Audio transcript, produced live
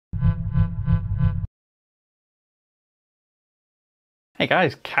Hey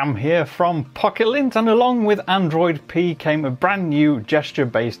guys, Cam here from Pocket-lint, and along with Android P came a brand new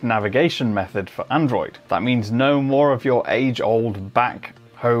gesture-based navigation method for Android. That means no more of your age-old back,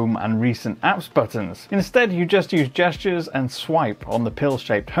 home and recent apps buttons. Instead, you just use gestures and swipe on the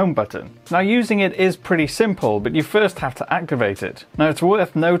pill-shaped home button. Now, using it is pretty simple, but you first have to activate it. Now, it's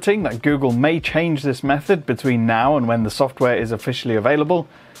worth noting that Google may change this method between now and when the software is officially available.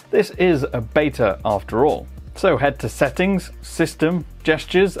 This is a beta after all. So head to Settings, System,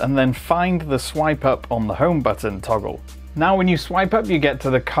 Gestures, and then find the Swipe Up on the Home button toggle. Now when you swipe up, you get to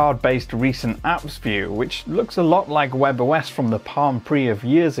the card-based Recent Apps view, which looks a lot like WebOS from the Palm Pre of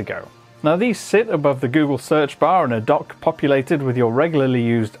years ago. Now these sit above the Google search bar in a dock populated with your regularly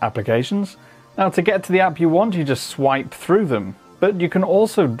used applications. Now to get to the app you want, you just swipe through them. But you can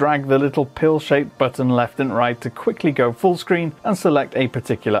also drag the little pill-shaped button left and right to quickly go full screen and select a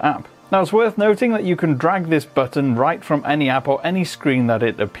particular app. Now it's worth noting that you can drag this button right from any app or any screen that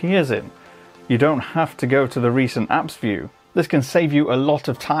it appears in. You don't have to go to the Recent Apps view. This can save you a lot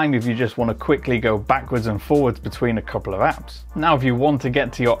of time if you just want to quickly go backwards and forwards between a couple of apps. Now if you want to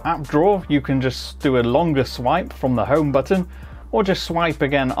get to your app drawer, you can just do a longer swipe from the Home button, or just swipe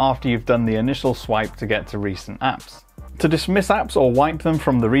again after you've done the initial swipe to get to Recent Apps. To dismiss apps or wipe them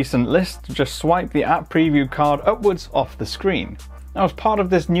from the recent list, just swipe the app preview card upwards off the screen. Now, as part of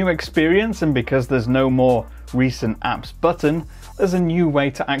this new experience, and because there's no more Recent Apps button, there's a new way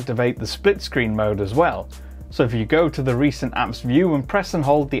to activate the split screen mode as well. So if you go to the Recent Apps view and press and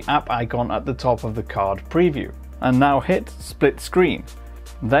hold the app icon at the top of the card preview, and now hit split screen.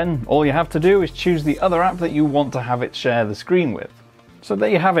 Then all you have to do is choose the other app that you want to have it share the screen with. So there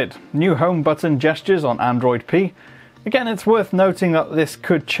you have it, new home button gestures on Android P. Again, it's worth noting that this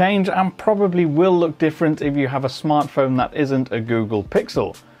could change and probably will look different if you have a smartphone that isn't a Google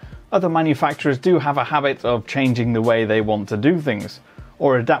Pixel. Other manufacturers do have a habit of changing the way they want to do things,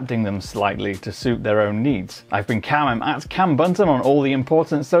 or adapting them slightly to suit their own needs. I've been Cam, I'm at Cam Bunton on all the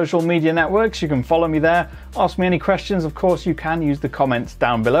important social media networks. You can follow me there, ask me any questions. Of course, you can use the comments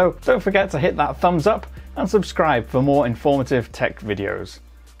down below. Don't forget to hit that thumbs up and subscribe for more informative tech videos.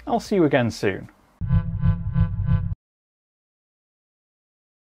 I'll see you again soon.